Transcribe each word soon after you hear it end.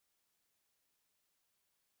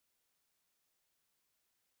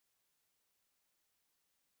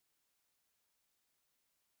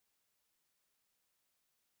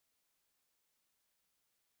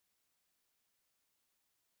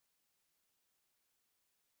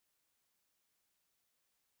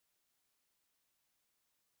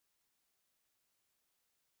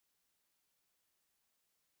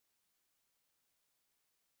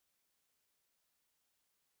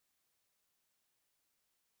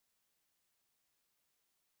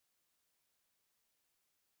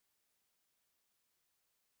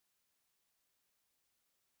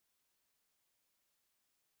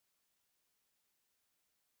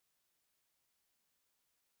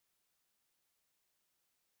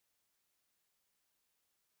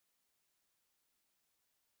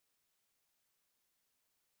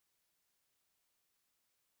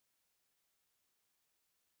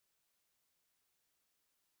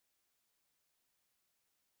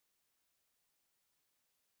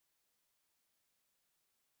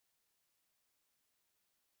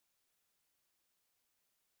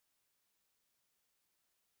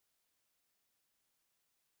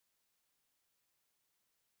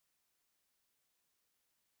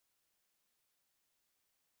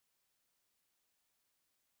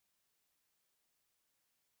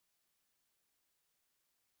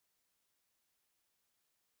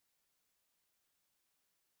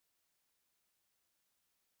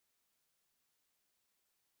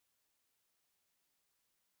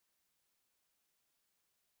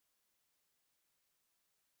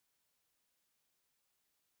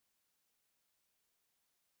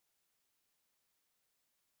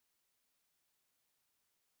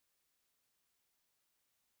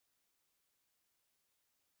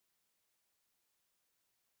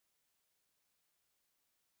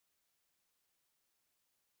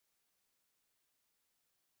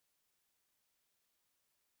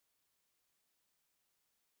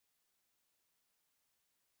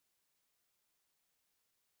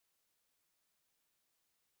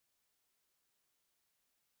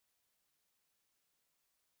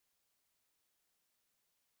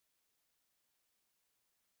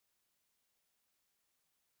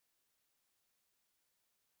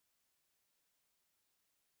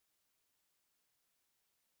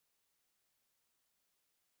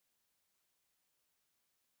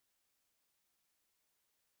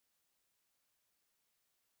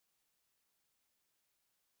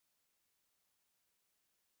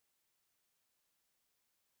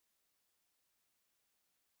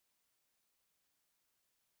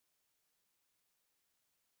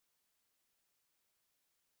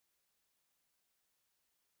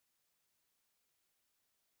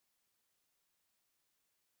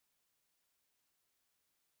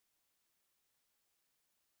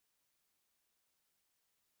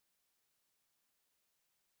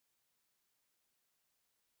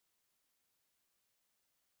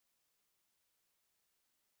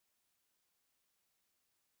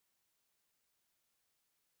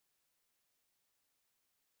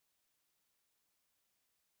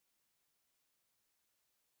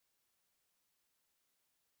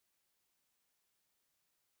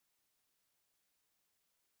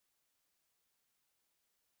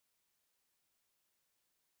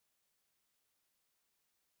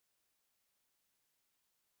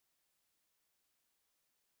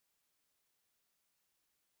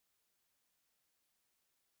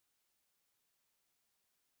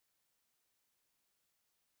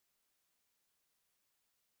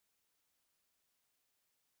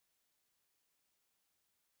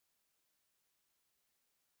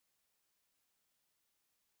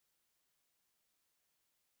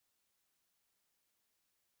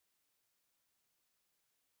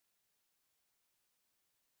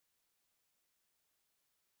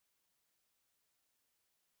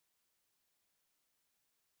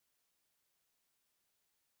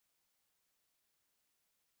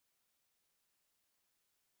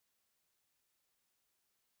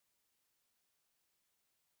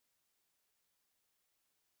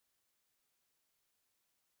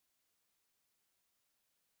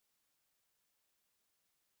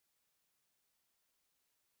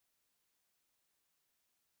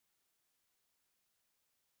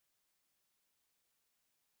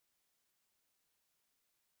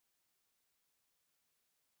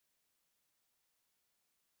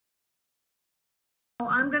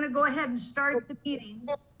I'm going to go ahead and start the meeting.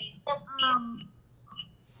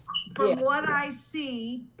 From what I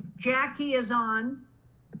see, Jackie is on,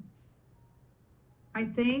 I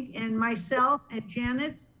think, and myself and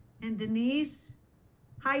Janet and Denise.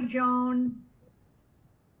 Hi, Joan.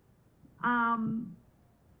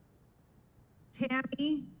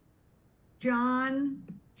 Tammy, John,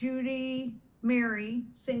 Judy, Mary,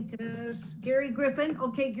 Sinkus, Gary Griffin.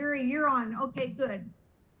 Okay, Gary, you're on. Okay, good.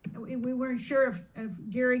 We weren't sure if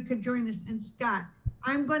Gary could join us, and Scott.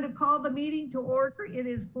 I'm going to call the meeting to order. It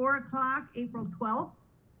is 4 o'clock, April 12th.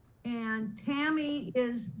 And Tammy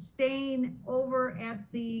is staying over at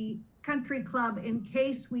the country club in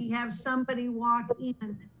case we have somebody walk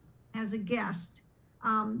in as a guest.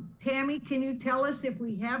 Tammy, can you tell us if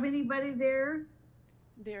we have anybody there?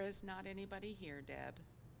 There is not anybody here, Deb.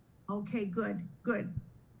 Okay, good, good.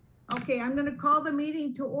 Okay, I'm going to call the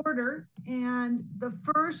meeting to order. And the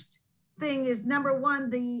first thing is, number one,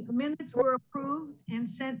 the minutes were approved and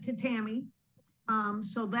sent to Tammy.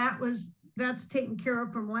 So that's taken care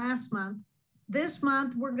of from last month. This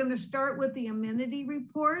month, we're going to start with the amenity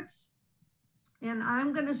reports. And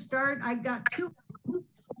I'm going to start, I got two.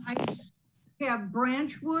 I have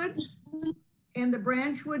Branchwood and the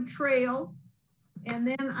Branchwood Trail. And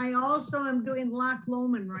then I also am doing Loch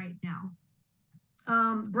Lomond right now.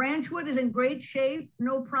 Branchwood is in great shape,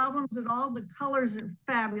 no problems at all. The colors are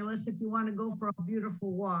fabulous if you want to go for a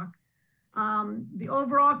beautiful walk. The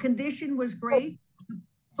overall condition was great. The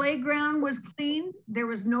playground was clean. There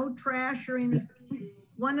was no trash or anything.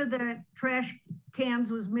 One of the trash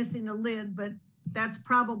cans was missing a lid, but that's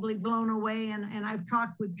probably blown away, and I've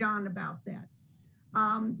talked with John about that.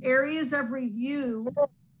 Areas of review.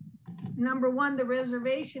 Number one, the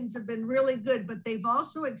reservations have been really good, but they've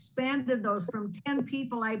also expanded those from 10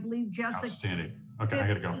 people, I believe, Jessica. Outstanding. Okay, 15. I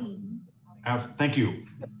gotta go. Thank you.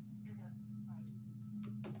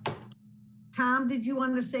 Tom, did you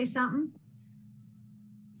want to say something?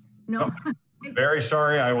 No. Very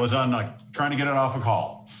sorry. I was on trying to get it off a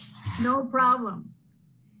call. No problem.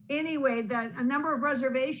 Anyway, a number of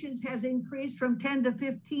reservations has increased from 10 to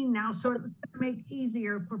 15 now, so it's going to make it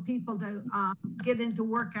easier for people to get into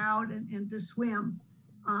workout and to swim.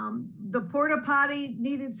 The porta potty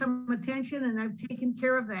needed some attention, and I've taken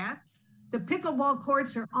care of that. The pickleball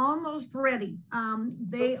courts are almost ready.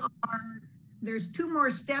 There's 2 more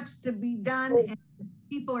steps to be done, and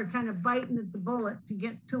people are kind of biting at the bullet to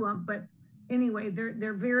get to them. But anyway,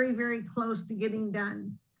 they're very, very close to getting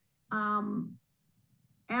done.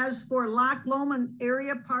 As for Loch Lomond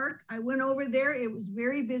Area Park, I went over there. It was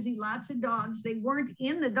very busy, lots of dogs. They weren't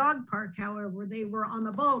in the dog park, however. They were on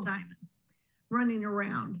the ball diamond running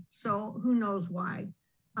around. So who knows why.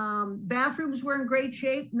 Bathrooms were in great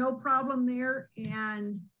shape, no problem there.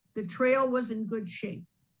 And the trail was in good shape.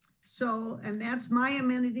 So, and that's my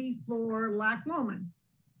amenity for Loch Lomond.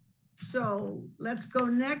 So let's go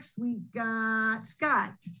next. We got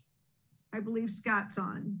Scott. I believe Scott's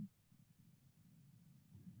on.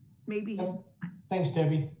 Maybe he's Thanks,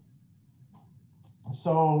 Debbie.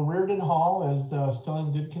 So Reardon Hall is still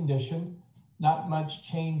in good condition. Not much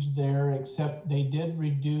change there, except they did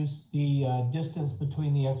reduce the distance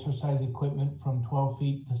between the exercise equipment from 12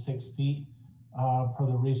 feet to 6 feet per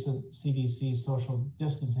the recent CDC social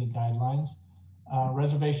distancing guidelines.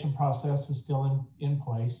 Reservation process is still in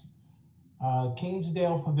place.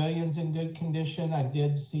 Kingsdale Pavilion's in good condition. I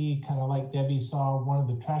did see, kind of like Debbie saw, one of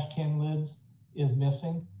the trash can lids is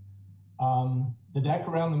missing. The deck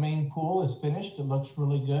around the main pool is finished. It looks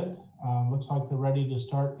really good. Looks like they're ready to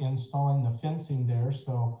start installing the fencing there.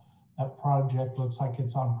 So that project looks like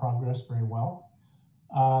it's on progress very well.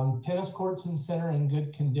 Tennis courts and center in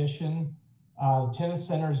good condition. Tennis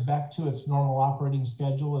center is back to its normal operating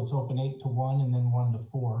schedule. It's open 8 to 1 and then 1 to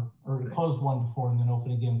 4, or it closed 1 to 4 and then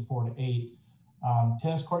open again 4 to 8.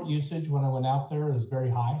 Tennis court usage when I went out there is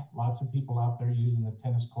very high. Lots of people out there using the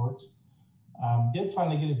tennis courts. Did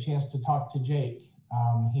finally get a chance to talk to Jake.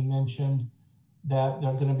 He mentioned that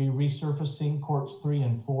they're going to be resurfacing courts 3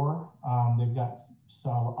 and 4. They've got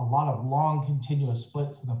a lot of long continuous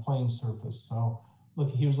splits in the playing surface. So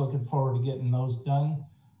he was looking forward to getting those done.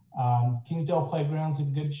 Kingsdale Playground's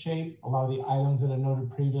in good shape. A lot of the items that I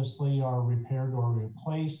noted previously are repaired or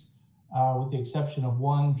replaced, with the exception of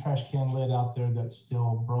one trash can lid out there that's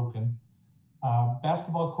still broken.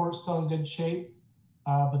 Basketball court's still in good shape.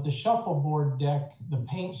 But the shuffleboard deck, the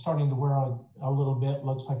paint's starting to wear out a little bit.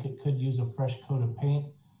 Looks like it could use a fresh coat of paint.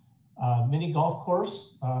 Mini golf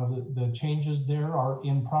course, the changes there are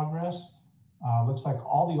in progress. Looks like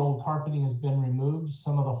all the old carpeting has been removed.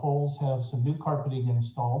 Some of the holes have some new carpeting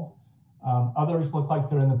installed. Others look like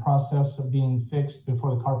they're in the process of being fixed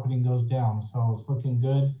before the carpeting goes down. So it's looking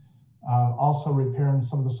good. Also repairing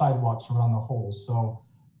some of the sidewalks around the holes. So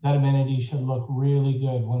that amenity should look really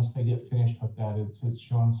good once they get finished with that. It's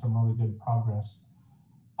showing some really good progress.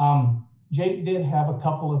 Jake did have a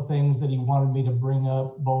couple of things that he wanted me to bring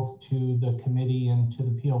up both to the committee and to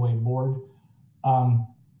the POA board.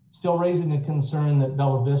 Still raising the concern that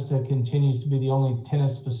Bella Vista continues to be the only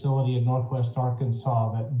tennis facility in Northwest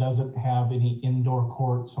Arkansas that doesn't have any indoor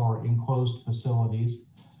courts or enclosed facilities.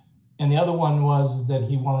 And the other one was that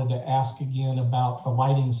he wanted to ask again about the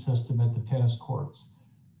lighting system at the tennis courts.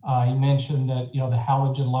 He mentioned that, the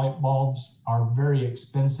halogen light bulbs are very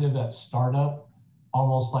expensive at startup,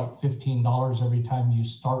 almost like $15 every time you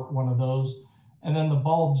start one of those. And then the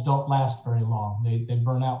bulbs don't last very long. They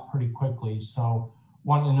burn out pretty quickly. So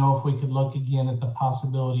wanting to know if we could look again at the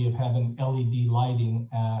possibility of having LED lighting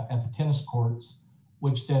at the tennis courts,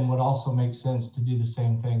 which then would also make sense to do the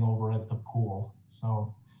same thing over at the pool.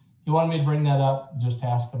 So he wanted me to bring that up, just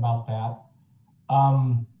ask about that.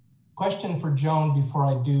 Question for Joan before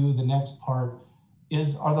I do the next part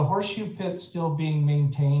is, are the horseshoe pits still being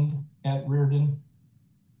maintained at Reardon?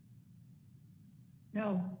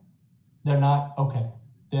 No. They're not? Okay.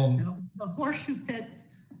 Then No. The horseshoe pits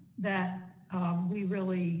that we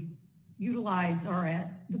really utilize are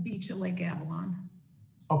at the beach at Lake Avalon.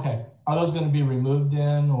 okay. Are those going to be removed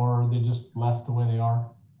then, or are they just left the way they are?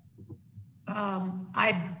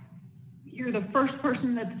 You're the first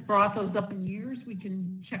person that's brought those up in years. We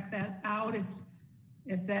can check that out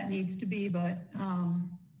if that needs to be, but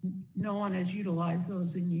no one has utilized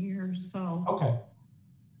those in years. So Okay.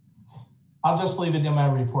 I'll just leave it in my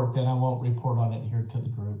report then. I won't report on it here to the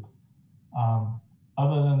group.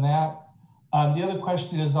 Other than that, the other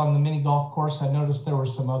question is on the mini golf course. I noticed there were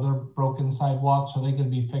some other broken sidewalks. Are they going to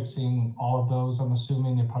be fixing all of those? I'm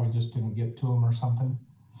assuming they probably just didn't get to them or something.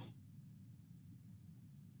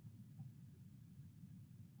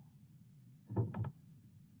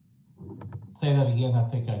 Say that again. I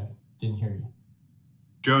think I didn't hear you.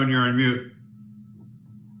 Joan, you're on mute.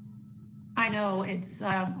 I know it's,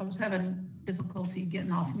 I was having difficulty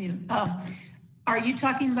getting off mute. Are you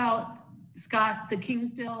talking about, Scott, the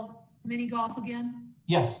Kingsdale mini golf again?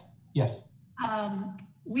 Yes, yes.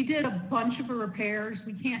 We did a bunch of repairs.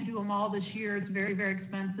 We can't do them all this year. It's very, very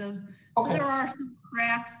expensive. Okay. So there are some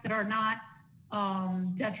cracks that are not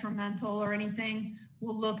detrimental or anything.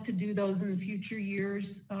 We'll look to do those in the future years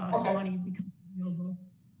if money becomes available.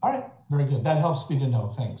 All right, very good. That helps me to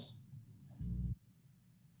know. Thanks.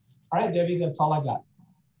 All right, Debbie, that's all I got.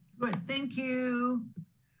 Good, thank you.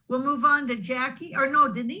 We'll move on to Jackie, or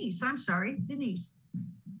no, Denise, I'm sorry, Denise.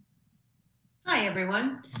 Hi,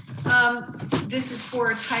 everyone. This is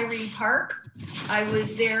for Tyree Park. I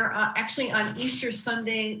was there actually on Easter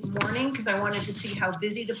Sunday morning because I wanted to see how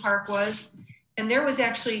busy the park was. And there was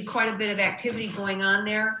actually quite a bit of activity going on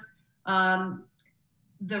there.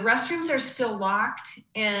 The restrooms are still locked,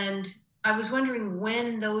 and I was wondering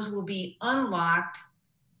when those will be unlocked,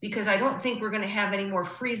 because I don't think we're going to have any more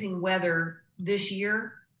freezing weather this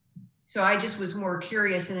year. So I just was more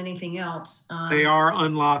curious than anything else. They are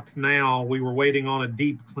unlocked now. We were waiting on a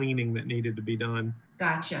deep cleaning that needed to be done.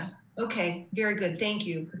 Gotcha. Okay, very good. Thank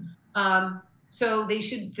you. So they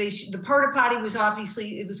should, the porta potty was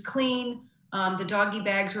obviously, it was clean. The doggy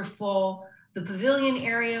bags were full. The pavilion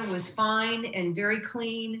area was fine and very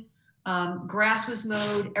clean. Grass was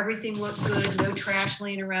mowed. Everything looked good. No trash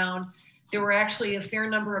laying around. There were actually a fair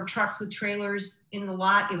number of trucks with trailers in the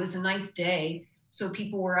lot. It was a nice day, so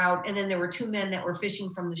people were out. And then there were 2 men that were fishing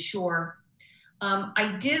from the shore.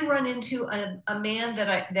 I did run into a man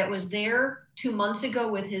that was there 2 months ago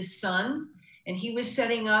with his son, and he was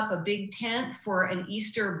setting up a big tent for an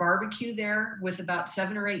Easter barbecue there with about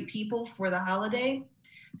 7 or 8 people for the holiday.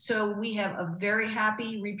 So we have a very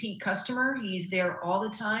happy repeat customer. He's there all the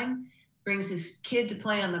time, brings his kid to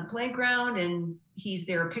play on the playground, and he's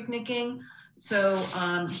there picnicking. So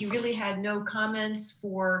he really had no comments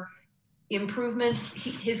for improvements.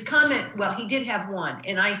 His comment, well, he did have one,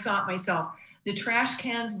 and I saw it myself. The trash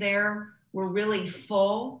cans there were really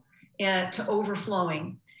full and to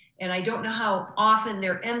overflowing. And I don't know how often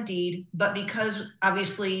they're emptied, but because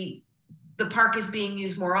obviously the park is being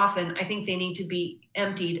used more often, I think they need to be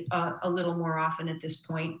emptied a little more often at this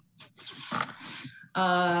point.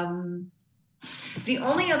 The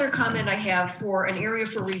only other comment I have for an area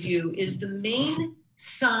for review is the main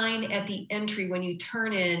sign at the entry when you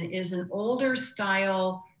turn in is an older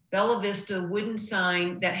style Bella Vista wooden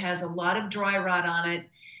sign that has a lot of dry rot on it.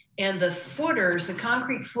 And the footers, the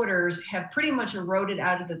concrete footers, have pretty much eroded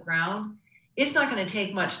out of the ground. It's not going to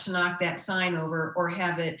take much to knock that sign over or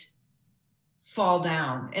have it fall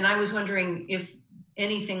down. And I was wondering if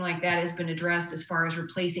anything like that has been addressed as far as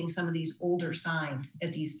replacing some of these older signs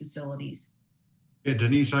at these facilities. Yeah,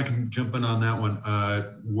 Denise, I can jump in on that one.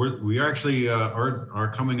 We actually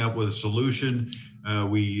are coming up with a solution.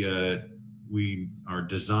 We are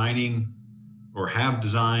designing or have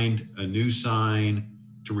designed a new sign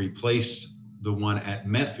to replace the one at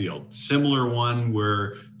Metfield, similar one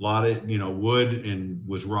where a lot of wood and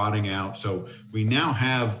was rotting out. So we now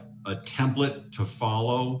have a template to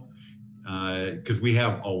follow because we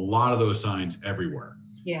have a lot of those signs everywhere.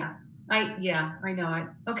 Yeah, I know it.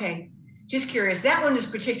 Okay, just curious. That one is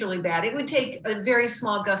particularly bad. It would take a very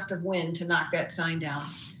small gust of wind to knock that sign down.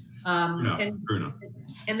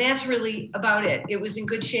 And that's really about it. It was in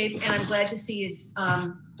good shape, and I'm glad to see it's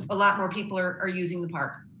a lot more people are using the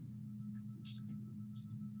park.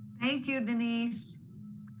 Thank you, Denise.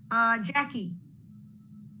 Jackie.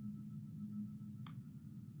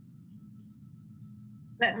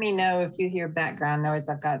 Let me know if you hear background noise.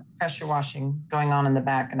 I've got pressure washing going on in the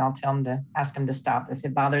back, and I'll tell them to ask them to stop if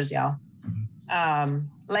it bothers y'all.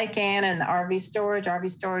 Lake Ann and the RV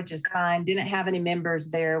storage is fine. Didn't have any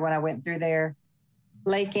members there when I went through there.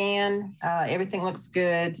 Lake Ann, everything looks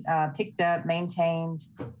good, picked up, maintained.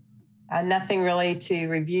 Nothing really to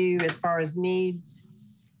review as far as needs.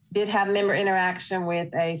 Did have member interaction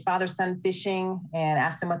with a father-son fishing and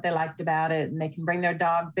asked them what they liked about it, and they can bring their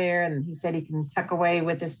dog there. And he said he can tuck away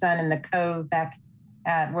with his son in the cove back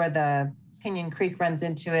at where the Pinion Creek runs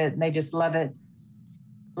into it. And they just love it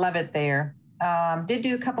there. Did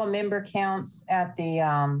do a couple of member counts at the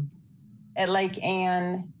at Lake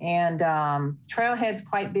Ann, and Trailhead's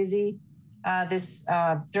quite busy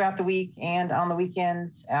throughout the week and on the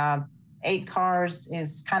weekends. 8 cars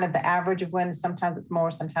is kind of the average of when. Sometimes it's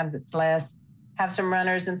more, sometimes it's less. Have some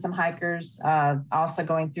runners and some hikers also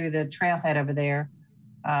going through the trailhead over there.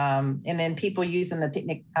 And then people using the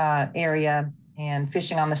picnic area and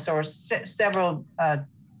fishing on the source, several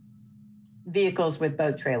vehicles with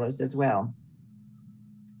boat trailers as well.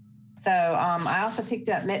 So I also picked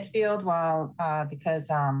up Metfield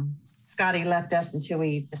because Scotty left us until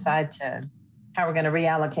we decide how we're going to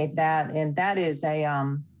reallocate that. And that is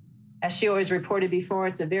as she always reported before,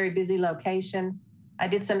 it's a very busy location. I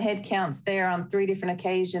did some head counts there on 3 different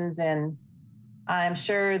occasions, and I'm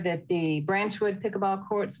sure that the Branchwood pickleball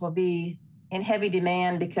courts will be in heavy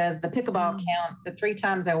demand because the pickleball count, the 3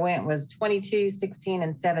 times I went was 22, 16,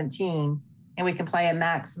 and 17. And we can play a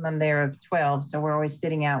maximum there of 12. So we're always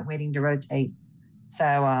sitting out waiting to rotate.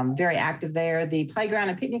 So very active there. The playground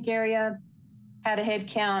and picnic area had a head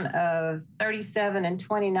count of 37 and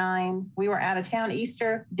 29. We were out of town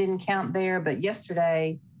Easter, didn't count there, but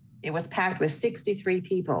yesterday it was packed with 63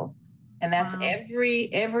 people. And that's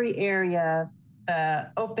every area,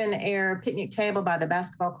 open air picnic table by the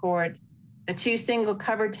basketball court, the 2 single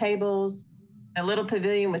covered tables, a little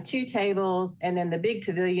pavilion with 2 tables, and then the big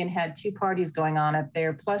pavilion had 2 parties going on up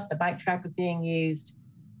there, plus the bike track was being used,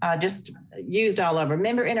 just used all over.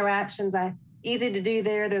 Member interactions, easy to do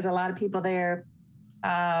there. There's a lot of people there.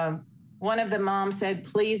 One of the moms said,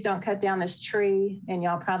 please don't cut down this tree. And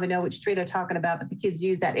y'all probably know which tree they're talking about, but the kids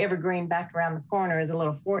use that evergreen back around the corner as a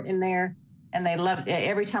little fort in there. And they love it.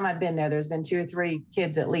 Every time I've been there, there's been 2 or 3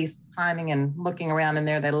 kids at least climbing and looking around in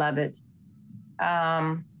there. They love it.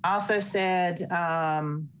 Also said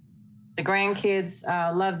the grandkids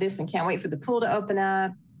love this and can't wait for the pool to open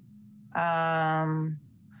up.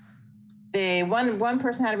 One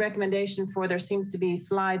person had a recommendation for there seems to be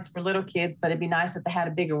slides for little kids, but it'd be nice if they had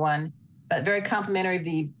a bigger one. But very complimentary of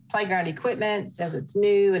the playground equipment, says it's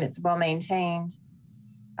new and it's well maintained.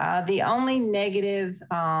 The only negative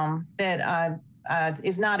that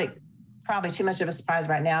is not probably too much of a surprise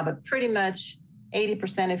right now, but pretty much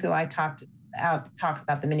 80% of who I talked talks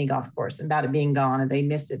about the mini golf course and about it being gone, and they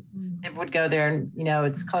miss it. They would go there and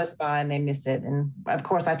it's close by and they miss it. And of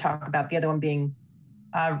course I talk about the other one being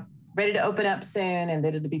ready to open up soon and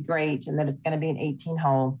that it'll be great and that it's going to be an 18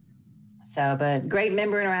 hole. So, but great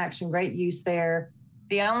member interaction, great use there.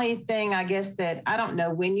 The only thing I guess that I don't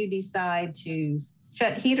know when you decide to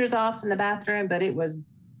shut heaters off in the bathroom, but it was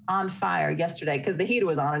on fire yesterday because the heater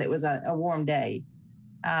was on and it was a warm day.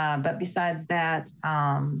 But besides that,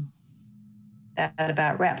 that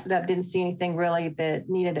about wraps it up. Didn't see anything really that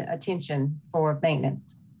needed attention for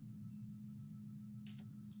maintenance.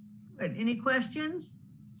 Good. Any questions?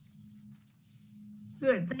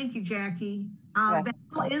 Good. Thank you, Jackie. Val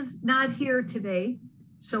is not here today,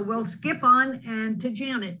 so we'll skip on and to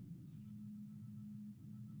Janet.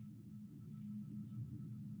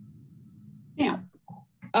 Yeah.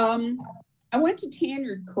 I went to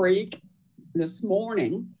Tanyard Creek this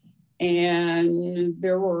morning and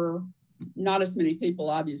there were not as many people,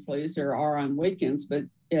 obviously, as there are on weekends, but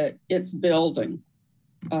it's building.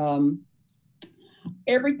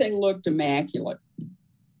 Everything looked immaculate.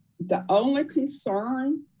 The only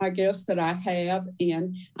concern, I guess, that I have,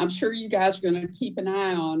 and I'm sure you guys are going to keep an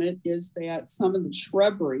eye on it, is that some of the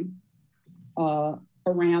shrubbery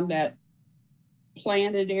around that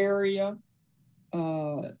planted area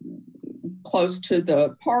close to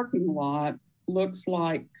the parking lot looks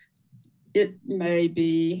like it may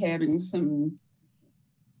be having some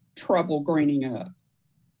trouble greening up.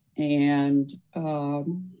 And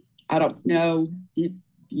I don't know if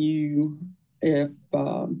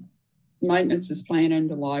maintenance is planning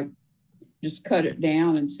to like just cut it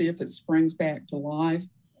down and see if it springs back to life,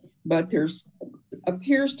 but there's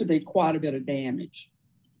appears to be quite a bit of damage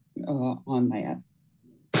on that.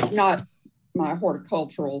 Not my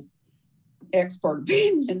horticultural expert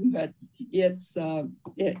opinion, but it's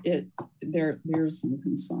there's some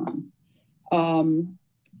concern.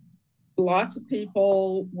 Lots of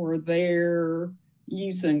people were there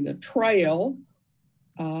using the trail.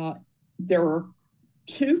 There were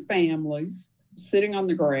 2 families sitting on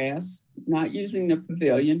the grass, not using the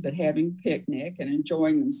pavilion, but having a picnic and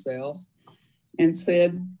enjoying themselves, and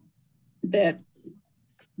said that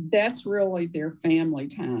that's really their family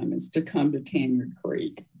time, is to come to Tanyard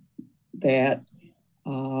Creek. That,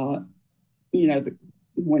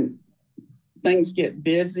 when things get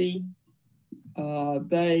busy,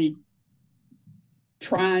 they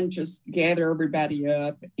try and just gather everybody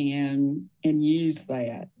up and use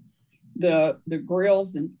that. The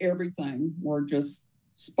grills and everything were just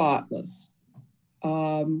spotless.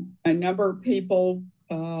 A number of people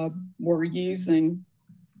were using,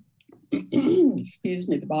 excuse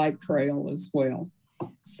me, the bike trail as well.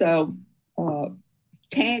 So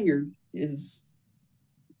Tanyard is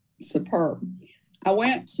superb. I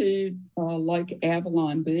went to Lake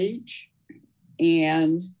Avalon Beach,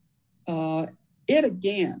 and it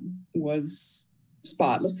again was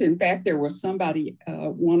spotless. In fact, there was somebody,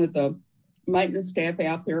 one of the maintenance staff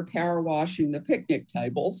out there power washing the picnic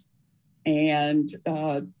tables and,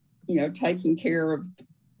 taking care of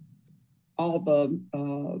all the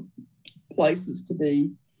places to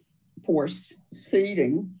be for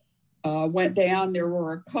seating. Went down, there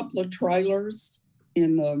were a couple of trailers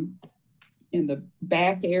in the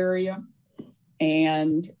back area,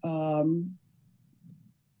 and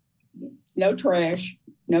no trash,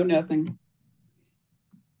 no nothing.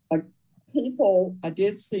 I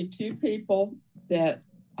did see 2 people that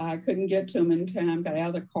I couldn't get to them in time, got out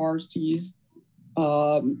of the cars to use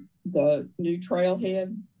the new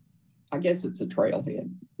trailhead. I guess it's a trailhead,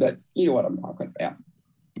 but you know what I'm talking about.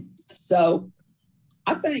 So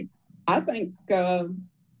I think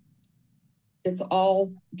it's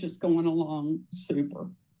all just going along super.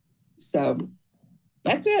 So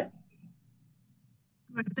that's it.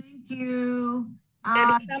 Good, thank you.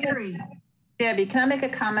 Gary. Debbie, can I make a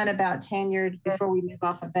comment about Tanyard before we move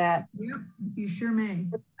off of that? Yep, you sure may.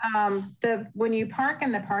 When you park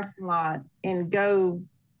in the parking lot and go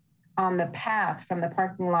on the path from the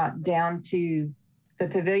parking lot down to the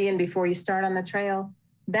pavilion before you start on the trail,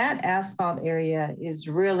 that asphalt area is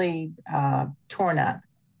really torn up,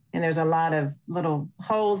 and there's a lot of little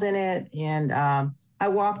holes in it. And I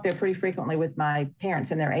walk there pretty frequently with my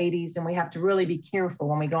parents in their 80s, and we have to really be careful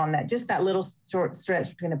when we go on that little short stretch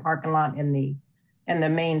between the parking lot and the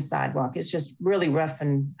main sidewalk. It's just really rough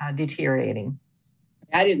and deteriorating.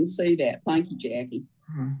 I didn't see that. Thank you, Jackie.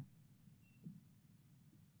 Mm-hmm.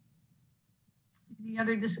 Any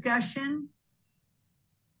other discussion?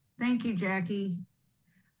 Thank you, Jackie.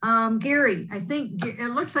 Gary, I think it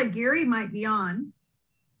looks like Gary might be on.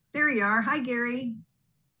 There you are. Hi, Gary.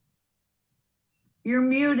 You're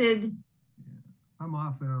muted. I'm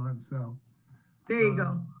off and on, so. There you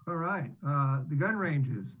go. All right, the gun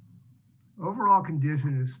ranges. Overall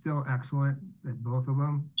condition is still excellent at both of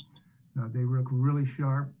them. They look really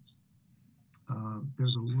sharp.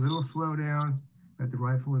 There's a little slowdown at the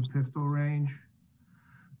rifle and pistol range.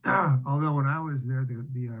 Although when I was there,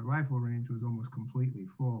 the rifle range was almost completely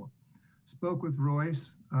full. Spoke with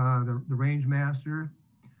Royce, the range master.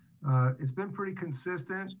 It's been pretty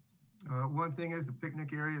consistent. One thing is the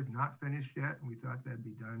picnic area is not finished yet, and we thought that'd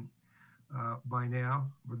be done by now,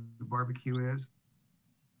 where the barbecue is.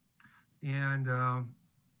 And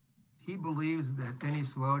he believes that any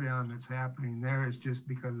slowdown that's happening there is just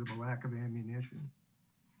because of a lack of ammunition.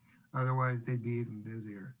 Otherwise, they'd be even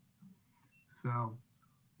busier. So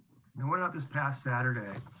I went out this past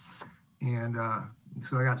Saturday, and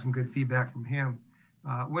so I got some good feedback from him.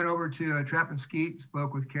 Went over to Trap and Skeet,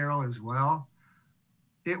 spoke with Carol as well.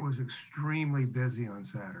 It was extremely busy on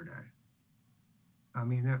Saturday. I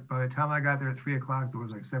mean, by the time I got there at 3 o'clock, there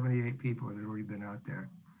was like 78 people that had already been out there.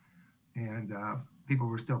 And people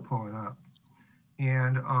were still pulling up.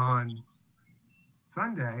 And on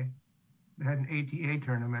Sunday, they had an ATA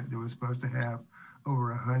tournament that was supposed to have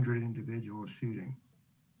over 100 individuals shooting.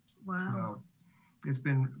 Wow. So it's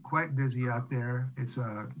been quite busy out there. It's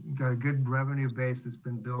got a good revenue base that's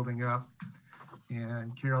been building up.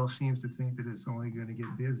 And Carol seems to think that it's only going to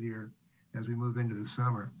get busier as we move into the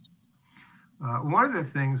summer. One of the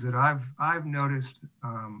things that I've noticed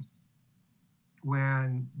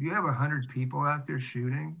when you have 100 people out there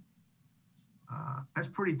shooting, that's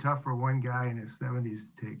pretty tough for one guy in his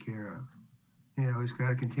 70s to take care of. You know, he's got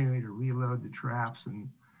to continue to reload the traps,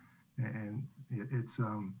 and it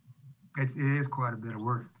is quite a bit of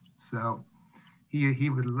work. So he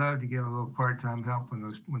would love to get a little part-time help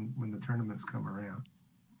when the tournaments come around.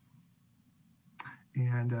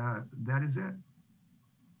 And that is it.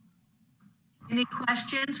 Any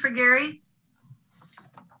questions for Gary?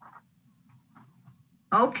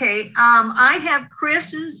 Okay, I have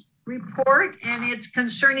Chris's report, and it's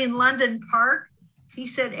concerning London Park. He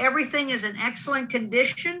said everything is in excellent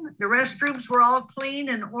condition. The restrooms were all clean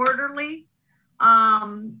and orderly.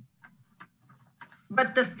 But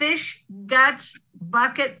the fish guts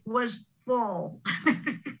bucket was full.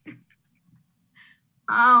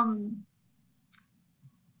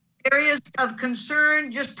 Areas of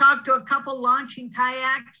concern, just talked to a couple launching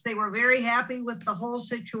kayaks. They were very happy with the whole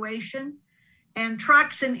situation. And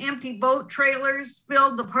trucks and empty boat trailers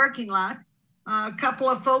filled the parking lot. A couple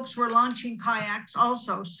of folks were launching kayaks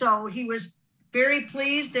also. So he was very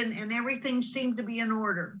pleased, and everything seemed to be in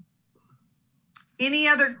order. Any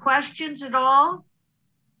other questions at all?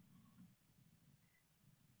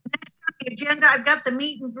 Next on the agenda, I've got the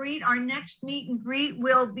meet and greet. Our next meet and greet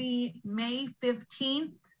will be May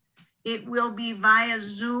 15th. It will be via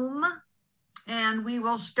Zoom, and we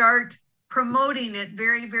will start promoting it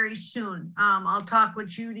very, very soon. I'll talk with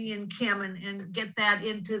Judy and Kim and get that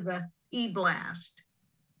into the e-blast.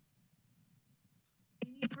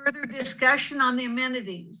 Any further discussion on the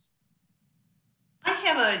amenities? I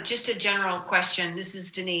have just a general question. This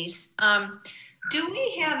is Denise. Do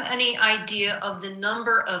we have any idea of the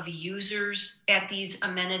number of users at these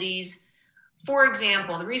amenities? For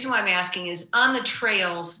example, the reason why I'm asking is on the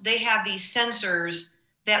trails, they have these sensors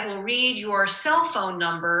that will read your cell phone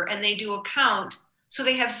number, and they do a count, so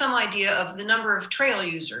they have some idea of the number of trail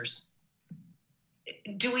users.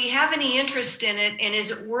 Do we have any interest in it, and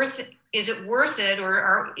is it worth it,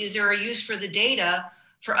 or is there a use for the data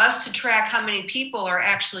for us to track how many people are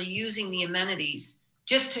actually using the amenities,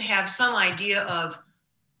 just to have some idea of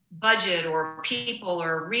budget or people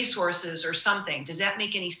or resources or something? Does that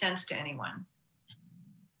make any sense to anyone?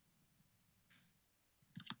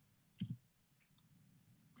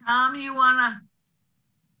 Tom, you want to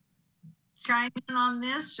chime in on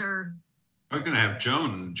this, or? I'm going to have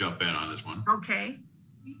Joan jump in on this one. Okay.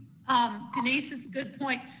 Denise is a good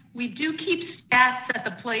point. We do keep stats at the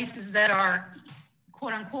places that are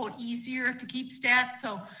quote unquote easier to keep stats.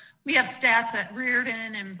 So we have stats at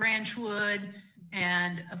Reardon and Branchwood,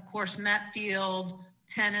 and of course Metfield,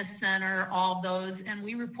 Tennis Center, all those, and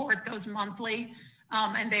we report those monthly,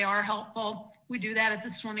 and they are helpful. We do that at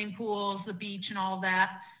the swimming pools, the beach, and all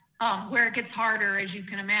that. Where it gets harder, as you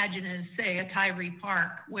can imagine, is say a Tyree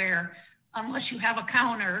Park, where unless you have a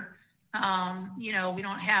counter, you know, we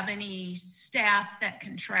don't have any staff that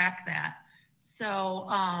can track that. So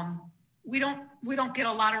we don't get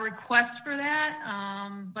a lot of requests for that,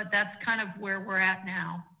 but that's kind of where we're at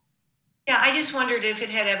now. Yeah, I just wondered if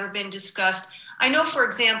it had ever been discussed. I know, for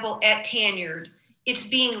example, at Tanyard, it's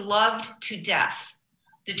being loved to death.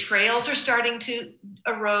 The trails are starting to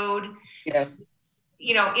erode. Yes.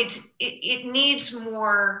 You know, it needs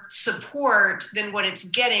more support than what it's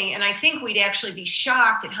getting. And I think we'd actually be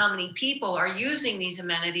shocked at how many people are using these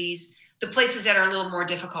amenities, the places that are a little more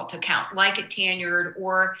difficult to count, like at Tanyard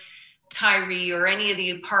or Tyree or any of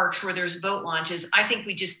the parks where there's boat launches. I think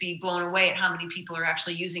we'd just be blown away at how many people are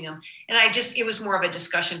actually using them. And it was more of a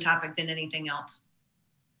discussion topic than anything else.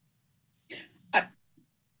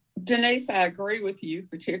 Denise, I agree with you,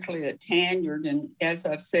 particularly at Tanyard. And as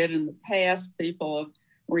I've said in the past, people have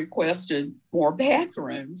requested more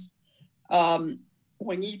bathrooms.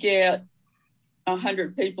 When you get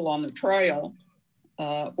 100 people on the trail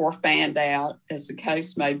or fanned out, as the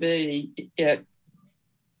case may be, it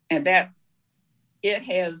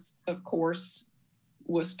has, of course,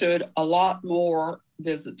 withstood a lot more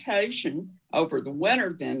visitation over the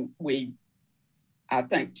winter than we, I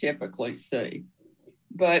think, typically see.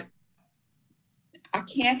 But I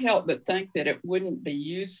can't help but think that it wouldn't be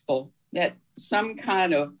useful, that some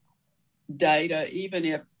kind of data, even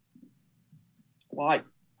if like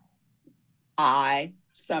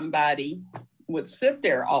somebody would sit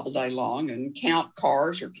there all day long and count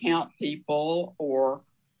cars or count people, or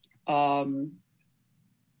I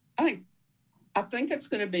think it's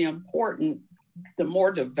going to be important, the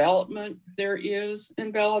more development there is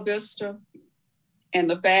in Bella Vista, and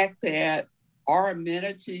the fact that our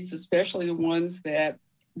amenities, especially the ones that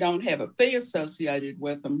don't have a fee associated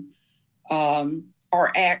with them,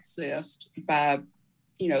 are accessed by,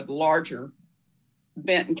 the larger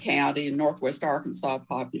Benton County and Northwest Arkansas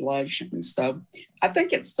population. So I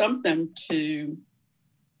think it's something to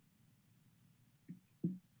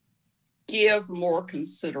give more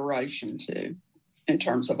consideration to in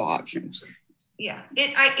terms of options. Yeah,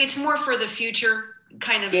 it's more for the future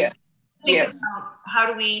kind of. Yeah. Yes. About how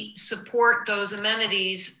do we support those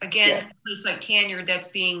amenities? Again, Yeah. a place like Tanyard that's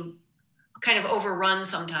being kind of overrun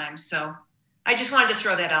sometimes. So I just wanted to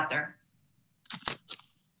throw that out there.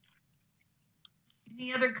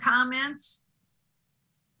 Any other comments?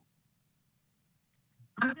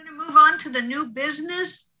 I'm going to move on to the new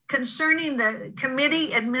business concerning the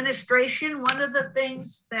committee administration. One of the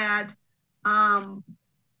things that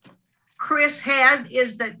Chris had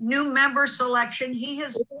is that new member selection. He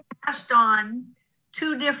has passed on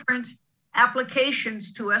 2 different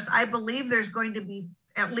applications to us. I believe there's going to be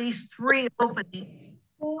at least 3 openings.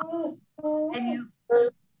 And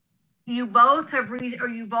you both have,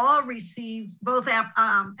 you've all received both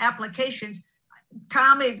applications.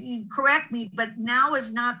 Tom, if you correct me, but now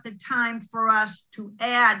is not the time for us to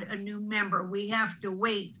add a new member. We have to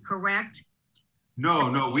wait, correct?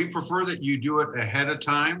 No, we prefer that you do it ahead of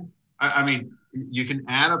time. I mean, you can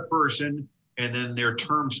add a person and then their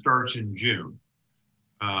term starts in June.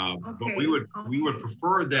 But we would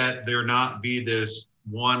prefer that there not be this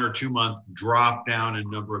 1 or 2 month drop down in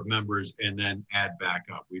number of members and then add back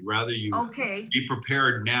up. We'd rather you be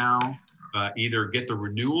prepared now, either get the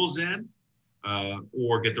renewals in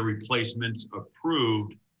or get the replacements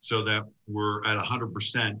approved so that we're at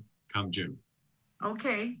 100% come June.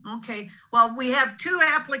 Okay. Well, we have 2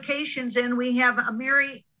 applications and we have a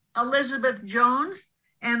Mary Elizabeth Jones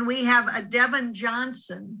and we have a Devin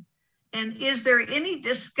Johnson. And is there any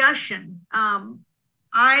discussion?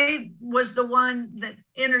 I was the one that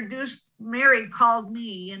introduced, Mary called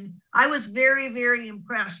me, and I was very, very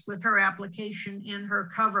impressed with her application and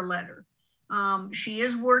her cover letter. She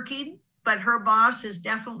is working, but her boss has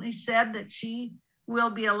definitely said that she will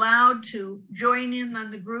be allowed to join in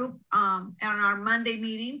on the group on our Monday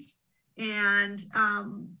meetings, and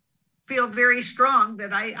feel very strong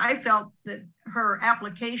that I felt that her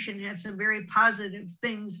application had some very positive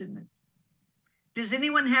things in it. Does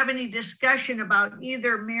anyone have any discussion about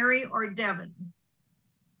either Mary or Devin?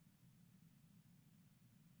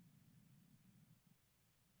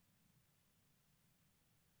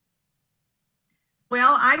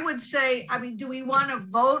 Well, I would say, I mean, do we want to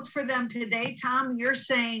vote for them today? Tom, you're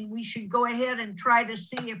saying we should go ahead and try to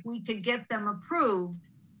see if we could get them approved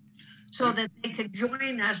so that they could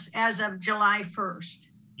join us as of July 1st.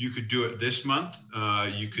 You could do it this month.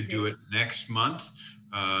 You could do it next month.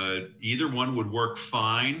 Either one would work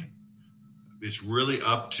fine. It's really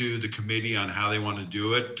up to the committee on how they want to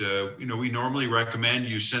do it. We normally recommend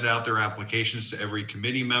you send out their applications to every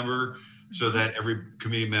committee member so that every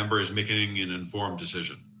committee member is making an informed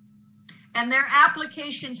decision. And their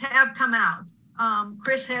applications have come out.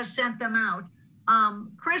 Chris has sent them out.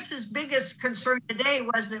 Chris's biggest concern today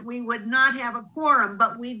was that we would not have a quorum,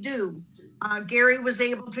 but we do. Gary was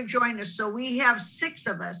able to join us. So we have 6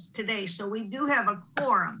 of us today. So we do have a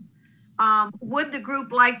quorum. Would the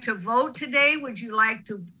group like to vote today? Would you like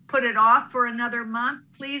to put it off for another month?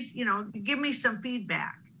 Please, give me some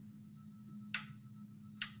feedback.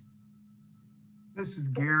 This is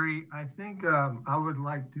Gary. I think I would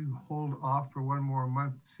like to hold off for 1 more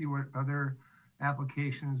month to see what other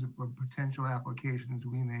applications or potential applications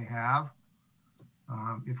we may have.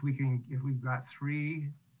 If we've got 3,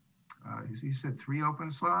 you said 3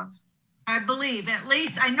 open slots? I believe at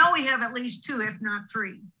least, I know we have at least 2, if not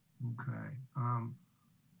 3. Okay.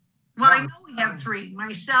 Well, I know we have 3,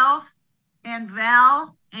 myself and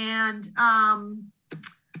Val and,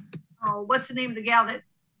 what's the name of the gal that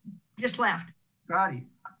just left? Scotty.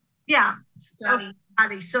 Yeah.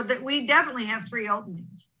 Scotty. So that we definitely have 3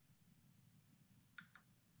 openings.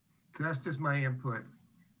 So that's just my input.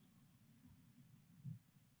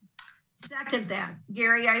 Second that,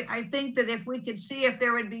 Gary. I think that if we could see if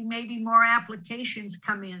there would be maybe more applications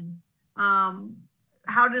come in.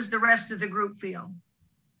 How does the rest of the group feel?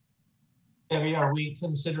 Debbie, are we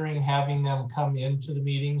considering having them come into the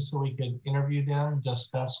meeting so we could interview them,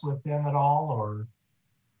 discuss with them at all, or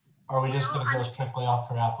are we we're just going to go strictly off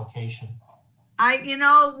her application.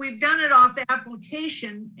 We've done it off the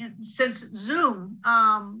application since Zoom.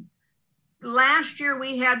 Last year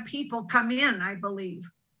we had people come in, I believe,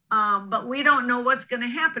 but we don't know what's going to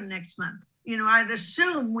happen next month. I'd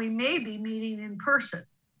assume we may be meeting in person.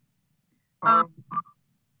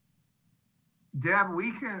 Deb,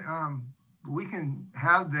 we can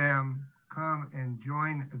have them come and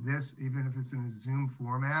join this, even if it's in a Zoom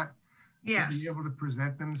format. Yes. To be able to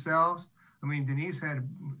present themselves. I mean, Denise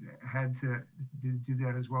had to do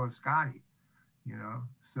that as well as Scotty,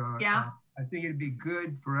 So yeah. I think it'd be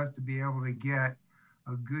good for us to be able to get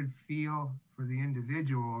a good feel for the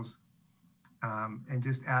individuals and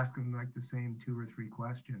just ask them like the same 2 or 3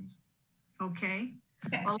 questions. Okay.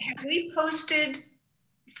 Have we posted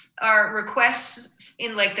our requests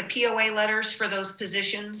in like the POA letters for those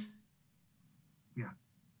positions? Yeah.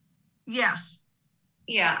 Yes.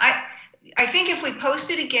 Yeah, I think if we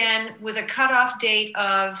post it again with a cutoff date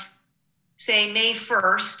of, say, May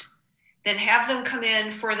 1st, then have them come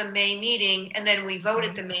in for the May meeting, and then we vote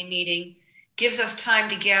at the May meeting, gives us time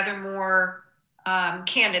to gather more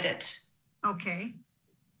candidates. Okay.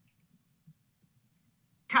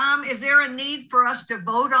 Tom, is there a need for us to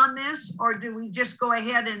vote on this, or do we just go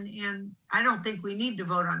ahead and I don't think we need to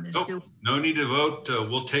vote on this, do we? No need to vote.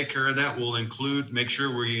 We'll take care of that. We'll make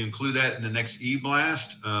sure we include that in the next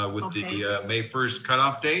e-blast with the May 1st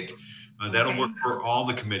cutoff date. That'll work for all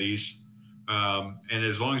the committees. And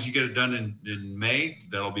as long as you get it done in May,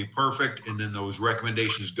 that'll be perfect. And then those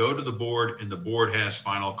recommendations go to the board, and the board has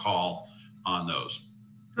final call on those.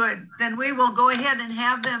 Good. Then we will go ahead and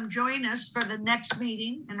have them join us for the next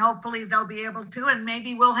meeting, and hopefully they'll be able to, and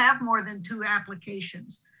maybe we'll have more than 2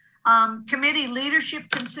 applications. Committee leadership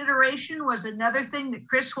consideration was another thing that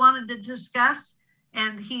Chris wanted to discuss,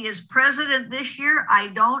 and he is president this year. I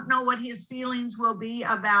don't know what his feelings will be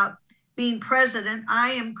about being president.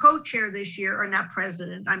 I am co-chair this year, or not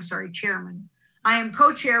president, I'm sorry, chairman. I am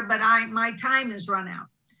co-chair, but my time is run out.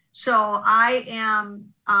 So I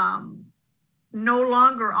am no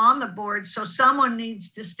longer on the board. So someone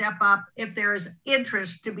needs to step up if there is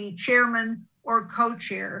interest to be chairman or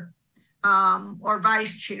co-chair or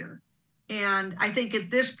vice chair. And I think at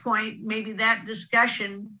this point, maybe that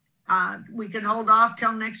discussion, we can hold off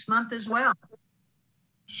till next month as well.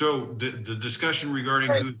 So the discussion regarding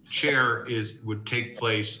who chair would take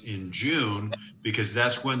place in June, because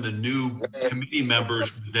that's when the new committee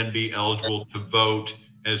members would then be eligible to vote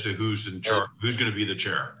as to who's in charge, who's going to be the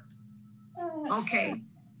chair. Okay.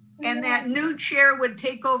 And that new chair would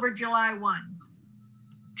take over July 1.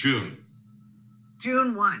 June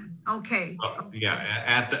 1. Okay. Yeah,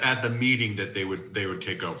 at the meeting that they would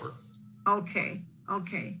take over. Okay.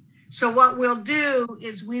 Okay. So what we'll do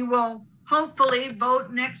is we will hopefully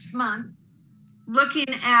vote next month, looking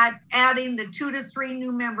at adding the 2 to 3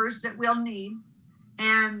 new members that we'll need.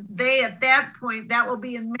 And at that point, that will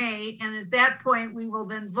be in May. And at that point, we will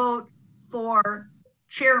then vote for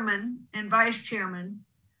chairman and vice chairman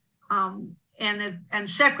and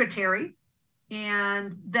secretary.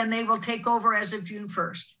 And then they will take over as of June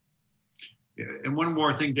 1st. Yeah, and one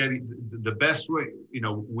more thing, Debbie, the best way,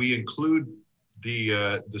 we include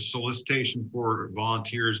the solicitation for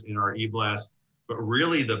volunteers in our e-blast, but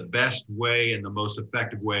really the best way and the most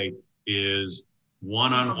effective way is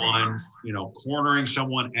one-on-one, cornering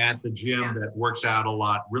someone at the gym that works out a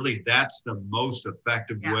lot. Really, that's the most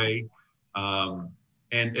effective way.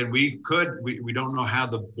 And we don't know how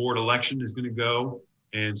the board election is going to go.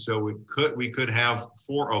 And so we could have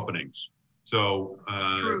 4 openings. So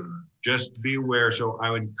just be aware. So I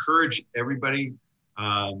would encourage everybody,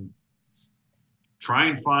 try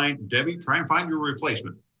and find your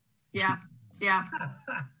replacement. Yeah. Yeah.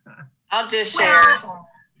 I'll just share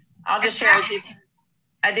with you.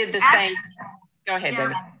 I did the same. Go ahead,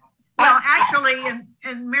 Debbie. Well, actually,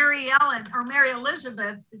 and Mary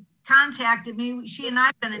Elizabeth contacted me. She and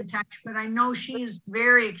I've been in touch, but I know she's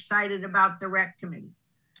very excited about the rec committee.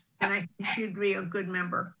 And I think she'd be a good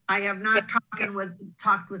member. I have not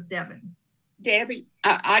talked with Devin. Debbie,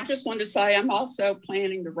 I just want to say I'm also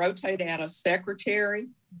planning to rotate out a secretary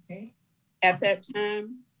at that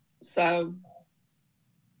time. So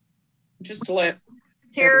just to let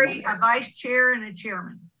Terry, a vice chair and a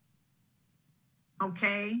chairman.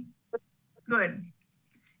 Okay, good.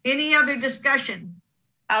 Any other discussion?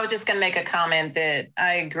 I was just going to make a comment that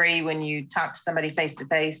I agree when you talk to somebody face to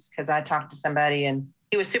face, because I talked to somebody and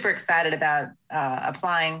he was super excited about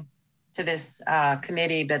applying to this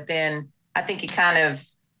committee, but then I think he kind of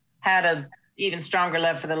had a even stronger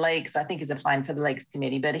love for the lakes. I think he's applying for the Lakes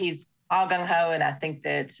Committee, but he's all gung ho. And I think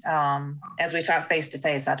that as we talk face to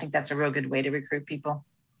face, I think that's a real good way to recruit people.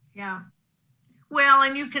 Yeah. Well,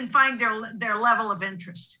 and you can find their level of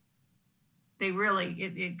interest. They really,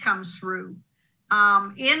 it comes through.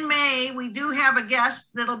 In May, we do have a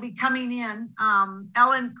guest that'll be coming in.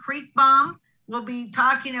 Ellen Creekbaum will be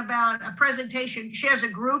talking about a presentation. She has a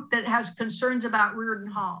group that has concerns about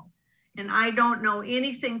Reardon Hall. And I don't know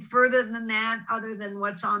anything further than that other than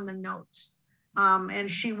what's on the notes.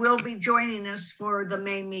 And she will be joining us for the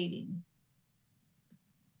May meeting.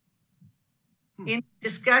 Any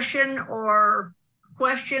discussion or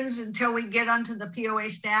questions until we get onto the POA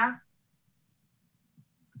staff?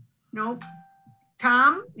 Nope.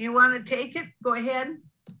 Tom, you want to take it? Go ahead.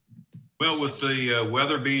 Well, with the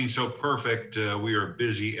weather being so perfect, we are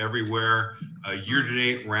busy everywhere.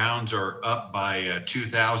 Year-to-date rounds are up by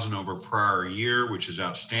 2,000 over prior year, which is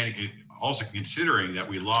outstanding. Also considering that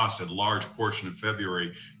we lost a large portion of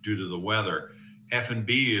February due to the weather.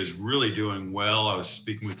 F&B is really doing well. I was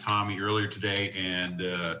speaking with Tommy earlier today, and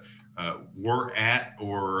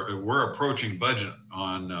we're approaching budget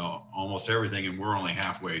on almost everything, and we're only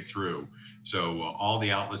halfway through. So all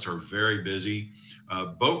the outlets are very busy.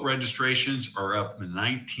 Boat registrations are up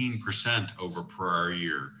 19% over prior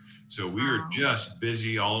year. So we are just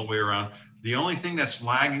busy all the way around. The only thing that's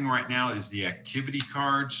lagging right now is the activity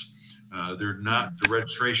cards. They're not, the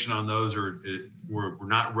registration on those we're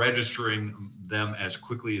not registering them as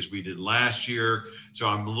quickly as we did last year. So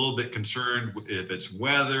I'm a little bit concerned if it's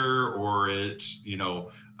weather or it's,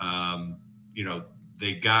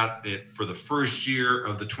 they got it for the first year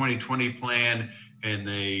of the 2020 plan and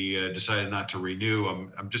they decided not to renew.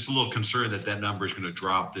 I'm just a little concerned that number is going to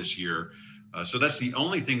drop this year. So that's the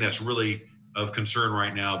only thing that's really of concern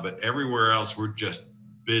right now, but everywhere else, we're just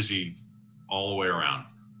busy all the way around.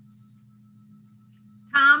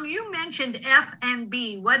 Tom, you mentioned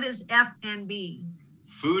F&B. What is F&B?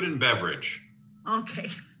 Food and beverage. Okay,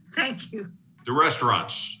 thank you. The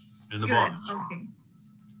restaurants and the bars. Okay.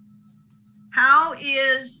 How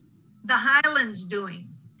is the Highlands doing?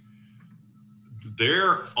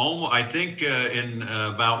 They're almost, I think in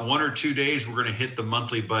about 1 or 2 days, we're going to hit the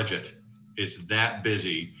monthly budget. It's that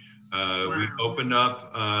busy. Wow. We opened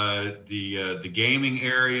up the gaming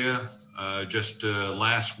area just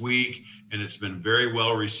last week, and it's been very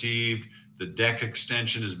well received. The deck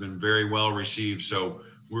extension has been very well received. So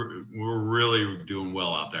we're really doing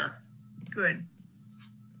well out there. Good.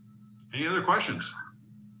 Any other questions?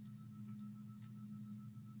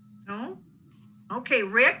 No? Okay,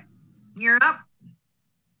 Rick, you're up.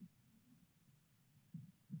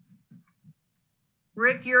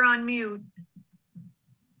 Rick, you're on mute.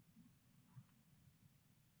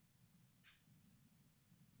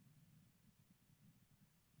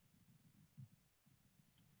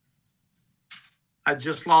 I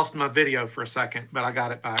just lost my video for a second, but I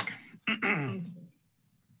got it back.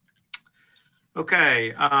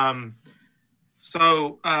 Okay.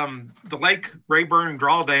 So the Lake Rayburn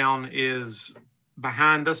drawdown is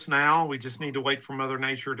behind us now. We just need to wait for Mother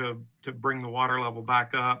Nature to bring the water level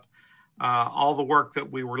back up. All the work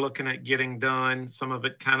that we were looking at getting done, some of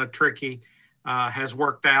it kind of tricky, has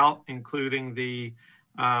worked out, including the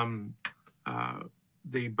boat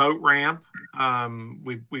ramp.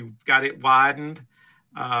 We've got it widened.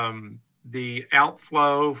 The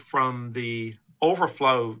outflow from the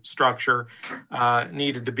overflow structure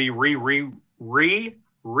needed to be rip-wrapped,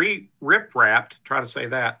 try to say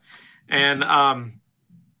that, and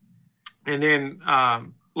then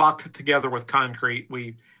locked together with concrete.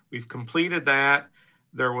 We've completed that.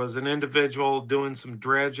 There was an individual doing some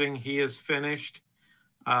dredging. He is finished.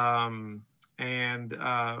 And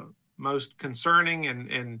most concerning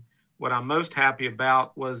and what I'm most happy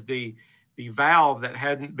about was the valve that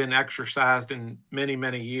hadn't been exercised in many,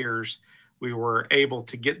 many years. We were able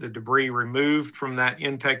to get the debris removed from that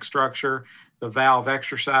intake structure. The valve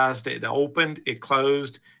exercised, it opened, it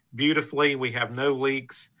closed beautifully. We have no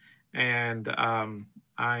leaks, and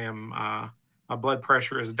my blood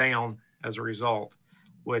pressure is down as a result,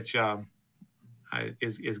 which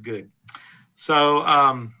is good.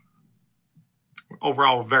 So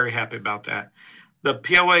overall, very happy about that. The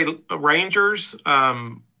POA Rangers,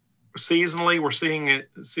 seasonally, we're seeing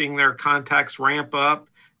their contacts ramp up.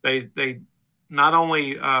 They not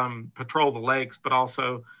only patrol the lakes, but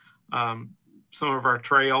also some of our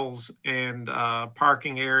trails and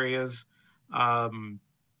parking areas.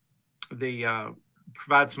 They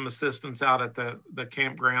provide some assistance out at the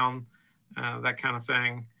campground, that kind of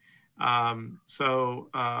thing. So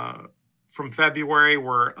from February,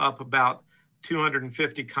 we're up about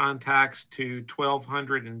 250 contacts to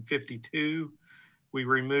 1,252. We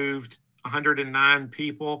removed 109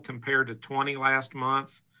 people compared to 20 last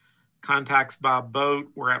month. Contacts by boat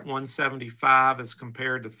were at 175 as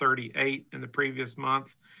compared to 38 in the previous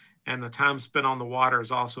month. And the time spent on the water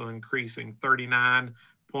is also increasing,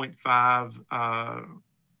 39.5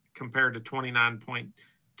 compared to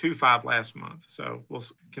 29.25 last month. So we'll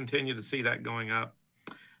continue to see that going up.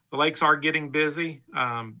 The lakes are getting busy.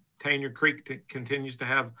 Tanyard Creek continues to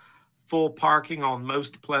have full parking on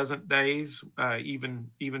most pleasant days, even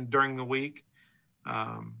during the week.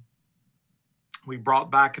 We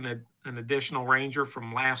brought back an additional ranger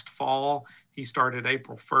from last fall. He started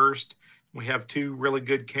April 1st. We have 2 really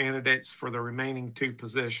good candidates for the remaining 2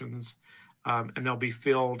 positions, and they'll be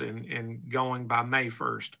filled and going by May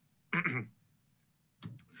 1st.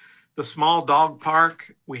 The small dog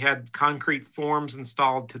park, we had concrete forms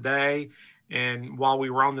installed today. And while we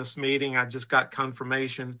were on this meeting, I just got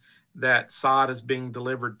confirmation that sod is being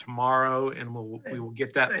delivered tomorrow, and we will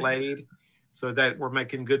get that laid, so that we're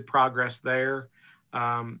making good progress there.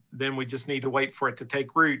 Then we just need to wait for it to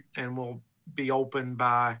take root, and we'll be open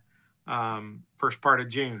by first part of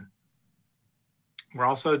June. We're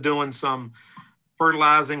also doing some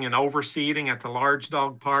fertilizing and overseeding at the large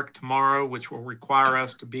dog park tomorrow, which will require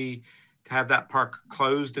us to have that park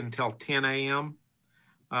closed until 10 a.m.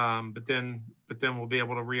 But then we'll be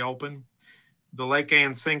able to reopen. The Lake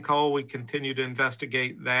Ann sinkhole, we continue to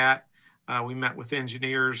investigate that. We met with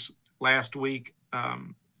engineers last week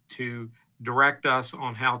to direct us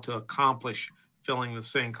on how to accomplish filling the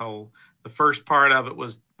sinkhole. The first part of it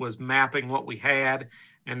was mapping what we had,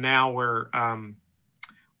 and now we're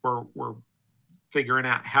figuring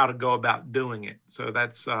out how to go about doing it. So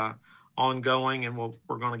that's ongoing, and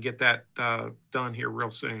we're going to get that done here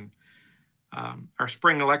real soon. Our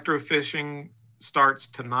spring electrofishing starts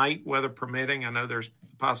tonight, weather permitting. I know there's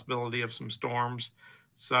the possibility of some storms,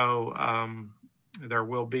 so there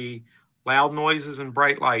will be loud noises and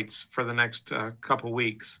bright lights for the next couple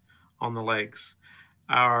weeks on the lakes.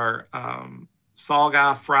 Our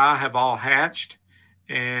saugeye fry have all hatched,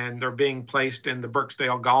 and they're being placed in the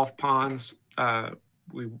Birksdale golf ponds.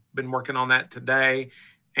 We've been working on that today,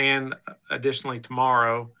 and additionally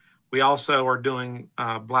tomorrow. We also are doing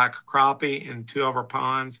black crappie in 2 of our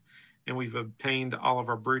ponds, and we've obtained all of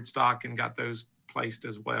our broodstock and got those placed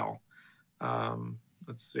as well.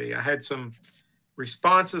 Let's see, I had some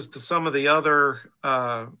responses to some of the other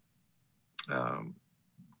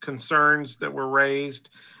concerns that were raised.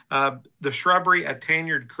 The shrubbery at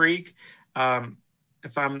Tanyard Creek,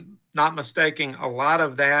 if I'm not mistaken, a lot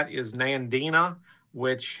of that is Nandina,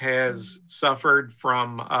 which has suffered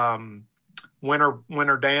from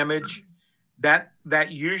winter damage. That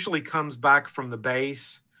usually comes back from the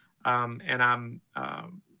base, and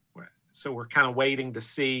so we're kind of waiting to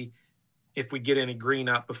see if we get any green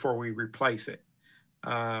up before we replace it.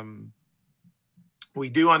 We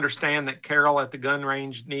do understand that Carol at the gun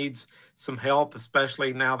range needs some help,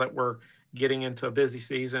 especially now that we're getting into a busy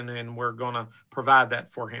season, and we're going to provide that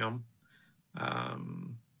for him.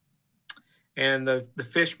 And the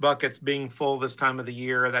fish buckets being full this time of the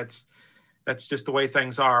year, that's just the way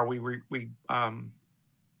things are. We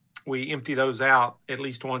empty those out at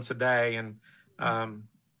least once a day, and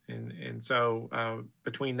so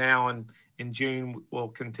between now and in June, we'll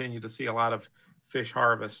continue to see a lot of fish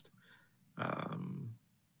harvest.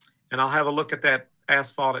 And I'll have a look at that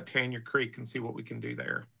asphalt at Tanyard Creek and see what we can do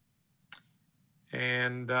there.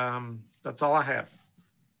 And that's all I have.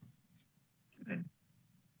 Good.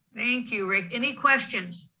 Thank you, Rick. Any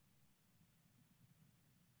questions?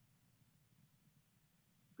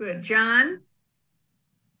 Good. John?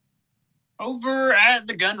 Over at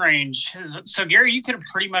the gun range. So Gary, you could have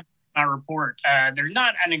pretty much my report. There's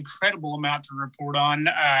not an incredible amount to report on,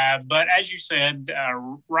 but as you said,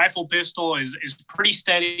 rifle pistol is pretty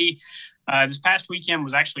steady. This past weekend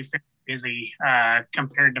was actually fairly busy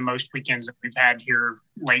compared to most weekends that we've had here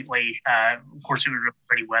lately. Of course, it was really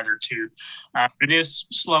pretty weather too. It is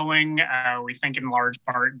slowing, we think in large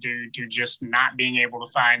part due to just not being able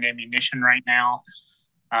to find ammunition right now.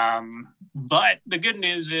 But the good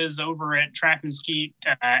news is over at Trap and Skeet,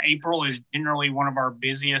 April is generally one of our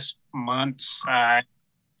busiest months,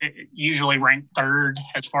 usually ranked 3rd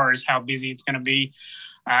as far as how busy it's going to be.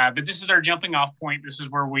 But this is our jumping off point. This is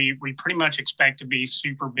where we pretty much expect to be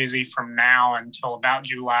super busy from now until about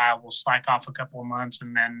July. We'll slack off a couple of months,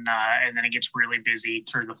 and then it gets really busy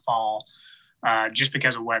through the fall, just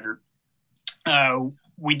because of weather.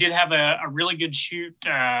 We did have a really good shoot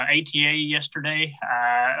ATA yesterday.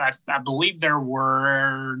 I believe there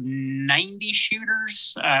were 90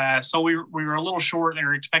 shooters. So we were a little short. They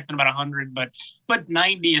were expecting about 100, but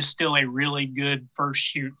 90 is still a really good first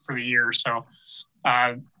shoot for the year. So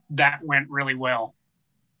that went really well.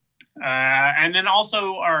 And then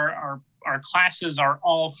also our classes are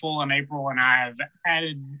all full in April, and I've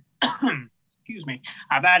added, excuse me,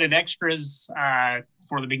 I've added extras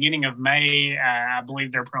for the beginning of May. I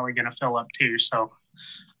believe they're probably going to fill up too. So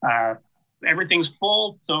everything's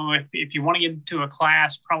full. So if you want to get into a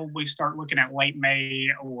class, probably start looking at late May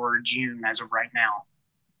or June as of right now.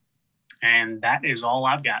 And that is all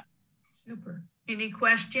I've got. Super. Any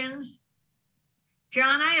questions?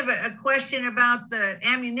 John, I have a question about the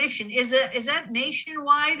ammunition. Is that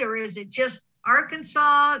nationwide, or is it just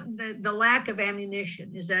Arkansas, the lack of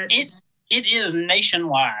ammunition? Is that? It is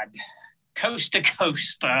nationwide, coast to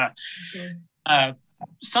coast. Okay.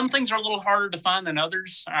 Some things are a little harder to find than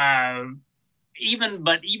others.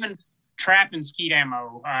 Even trap and skeet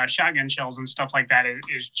ammo, shotgun shells and stuff like that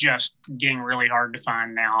is just getting really hard to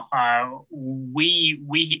find now.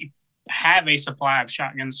 We have a supply of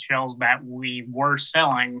shotgun shells that we were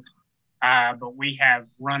selling, but we have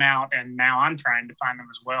run out, and now I'm trying to find them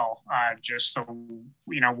as well, just so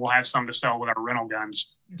we'll have some to sell with our rental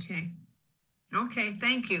guns. Okay,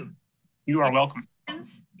 thank you. You are welcome.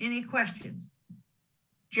 Any questions?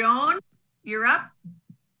 Joan, you're up.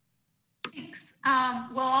 Thanks.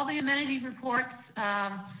 Well, all the amenity reports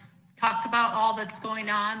talked about all that's going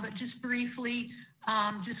on, but just briefly,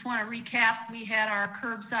 just want to recap. We had our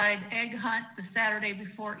curbside egg hunt the Saturday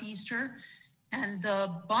before Easter, and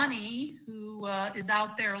the bunny who is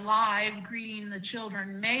out there live greeting the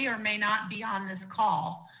children may or may not be on this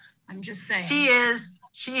call. I'm just saying.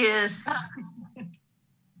 She is.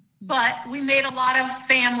 But we made a lot of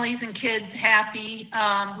families and kids happy.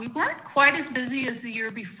 We weren't quite as busy as the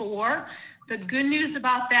year before. The good news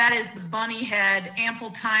about that is the bunny had ample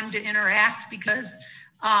time to interact, because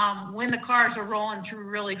when the cars are rolling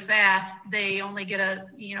through really fast, they only get a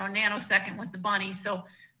nanosecond with the bunny. So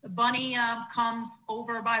the bunny comes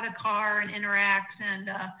over by the car and interacts, and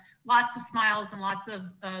lots of smiles and lots of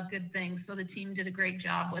good things. So the team did a great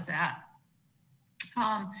job with that.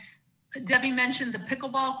 Debbie mentioned the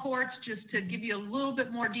pickleball courts. Just to give you a little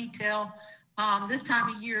bit more detail, this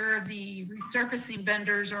time of year, the resurfacing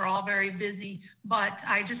vendors are all very busy, but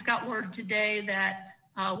I just got word today that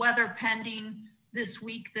weather pending, this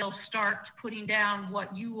week they'll start putting down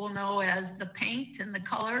what you will know as the paint and the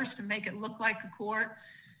colors to make it look like a court.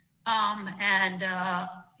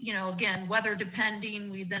 Again, weather depending,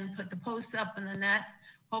 we then put the posts up in the net.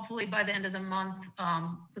 Hopefully by the end of the month,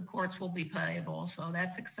 the courts will be playable, so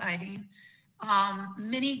that's exciting.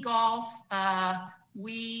 Mini golf,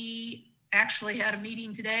 we actually had a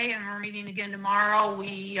meeting today, and we're meeting again tomorrow.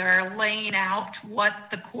 We are laying out what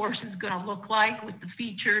the course is going to look like with the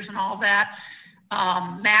features and all that.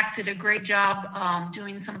 Mac did a great job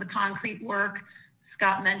doing some of the concrete work.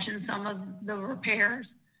 Scott mentioned some of the repairs.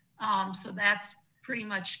 So that's pretty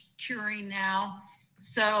much curing now.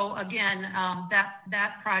 So again,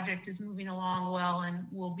 that project is moving along well and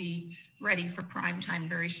will be ready for prime time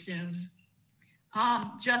very soon.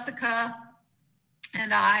 Jessica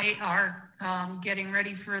and I are getting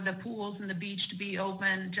ready for the pools and the beach to be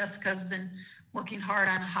open. Jessica's been working hard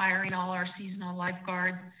on hiring all our seasonal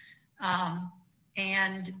lifeguards. I'm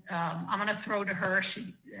going to throw to her.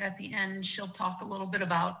 At the end, she'll talk a little bit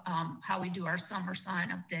about how we do our summer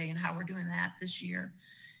sign-up day and how we're doing that this year.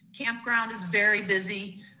 Campground is very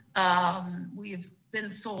busy. We've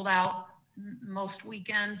been sold out most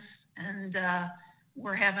weekends, and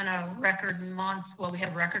we're having a record month. Well, we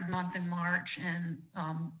had a record month in March, and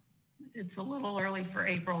it's a little early for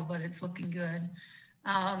April, but it's looking good.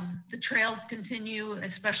 The trails continue,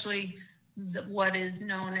 especially what is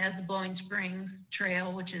known as the Blowing Springs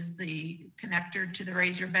Trail, which is the connector to the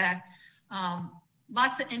Razorback.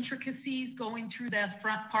 Lots of intricacies going through that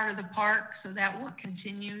front part of the park, so that work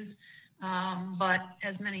continues. But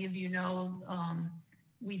as many of you know,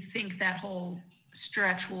 we think that whole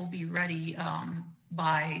stretch will be ready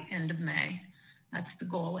by end of May. That's the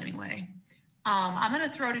goal anyway. I'm going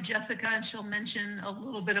to throw to Jessica, and she'll mention a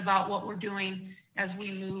little bit about what we're doing as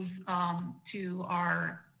we move to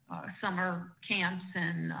our summer camps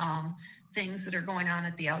and things that are going on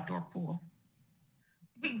at the outdoor pool.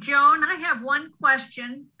 Hey, Joan, I have one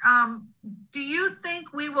question. Do you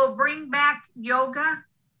think we will bring back yoga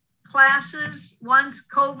classes once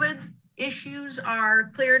COVID issues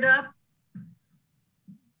are cleared up?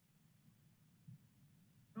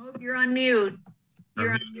 Oh, you're on mute.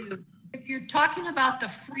 You're on mute. If you're talking about the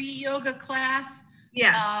free yoga class,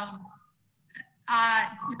 yeah.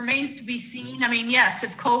 Remains to be seen. I mean, yes,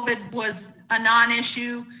 if COVID was a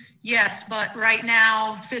non-issue, yes, but right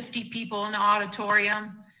now, 50 people in the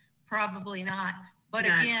auditorium, probably not. But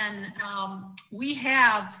again, we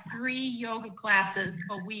have 3 yoga classes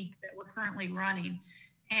a week that we're currently running.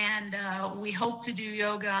 And we hope to do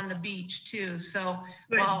yoga on the beach too. So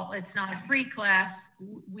Good. while it's not a free class,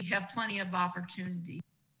 we have plenty of opportunity.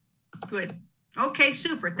 Good. Okay,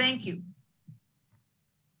 super. Thank you.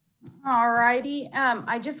 All righty.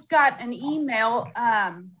 I just got an email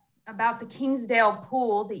about the Kingsdale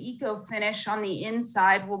pool. The eco finish on the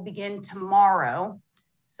inside will begin tomorrow.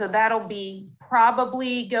 So that'll be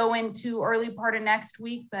probably go into early part of next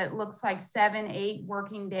week, but it looks like 7-8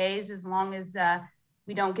 working days as long as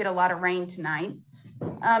we don't get a lot of rain tonight.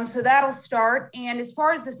 So that'll start. And as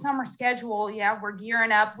far as the summer schedule, yeah, we're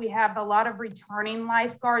gearing up. We have a lot of returning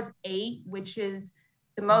lifeguards, 8, which is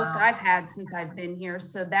the most I've had since I've been here.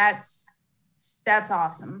 So that's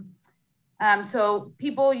awesome. So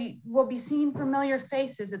people will be seeing familiar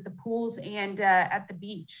faces at the pools and at the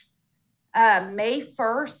beach. May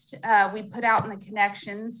 1st, we put out in the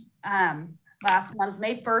connections last month.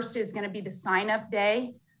 May 1st is going to be the sign-up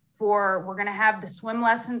day for, we're going to have the swim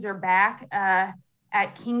lessons are back at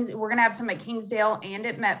Kings. We're going to have some at Kingsdale and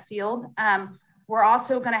at Metfield. We're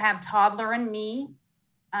also going to have Toddler and Me,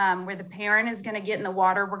 where the parent is going to get in the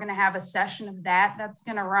water. We're going to have a session of that. That's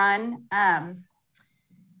going to run.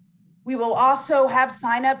 We will also have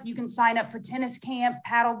sign up. You can sign up for tennis camp,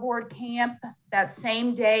 paddleboard camp that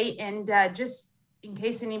same day. And just in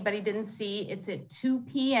case anybody didn't see, it's at 2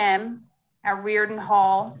 p.m. at Reardon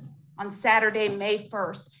Hall on Saturday, May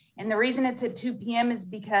 1st. And the reason it's at 2 p.m. is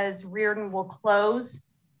because Reardon will close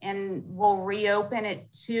and we'll reopen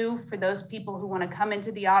at 2 for those people who want to come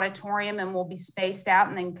into the auditorium, and we'll be spaced out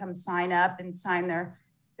and then come sign up and sign their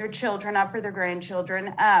children up or their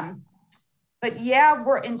grandchildren. But yeah,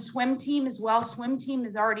 we're in swim team as well. Swim team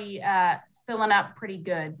is already filling up pretty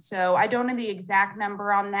good. So I don't know the exact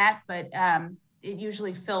number on that, but it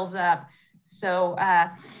usually fills up. So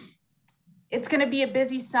it's going to be a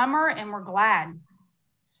busy summer and we're glad.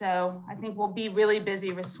 So I think we'll be really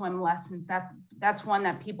busy with swim lessons. That's one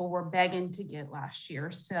that people were begging to get last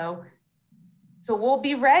year. So we'll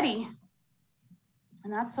be ready.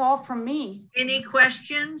 And that's all from me. Any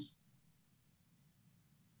questions?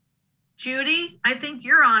 Judy, I think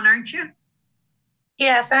you're on, aren't you?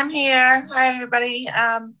 Yes, I'm here. Hi, everybody.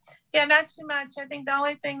 Yeah, not too much. I think the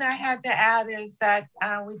only thing that I had to add is that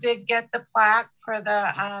we did get the plaque for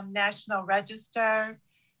the National Register.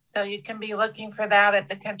 So you can be looking for that at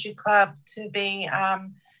the Country Club to be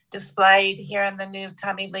displayed here in the new.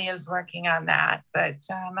 Tommy Lee is working on that. But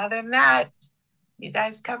other than that, you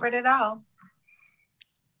guys covered it all.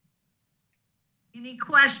 Any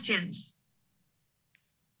questions?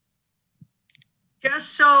 Just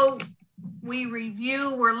so we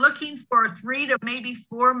review, we're looking for 3 to maybe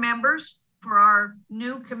 4 members for our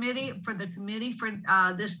new committee, for the committee for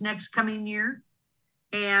this next coming year.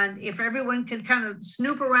 And if everyone can kind of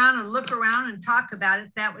snoop around and look around and talk about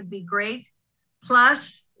it, that would be great.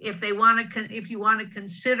 Plus, if you want to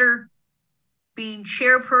consider being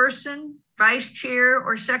chairperson, vice chair,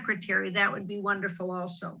 or secretary, that would be wonderful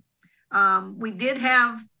also. We did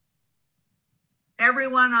have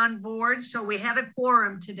everyone on board, so we had a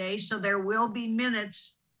quorum today, so there will be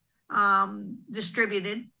minutes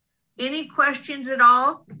distributed. Any questions at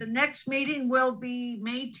all? The next meeting will be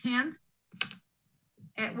May 10th,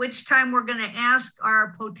 at which time we're going to ask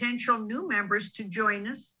our potential new members to join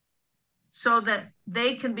us so that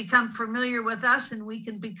they can become familiar with us and we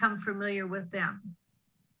can become familiar with them.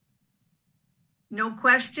 No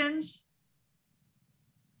questions?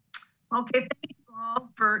 Okay, thank you all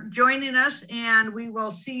for joining us, and we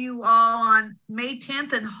will see you all on May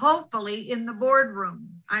 10th and hopefully in the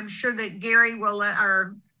boardroom. I'm sure that Gary will let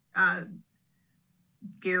our help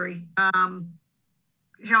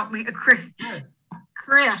me,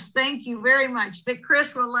 Chris, thank you very much. That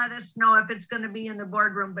Chris will let us know if it's going to be in the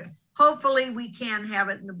boardroom, but hopefully we can have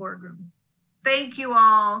it in the boardroom. Thank you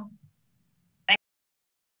all.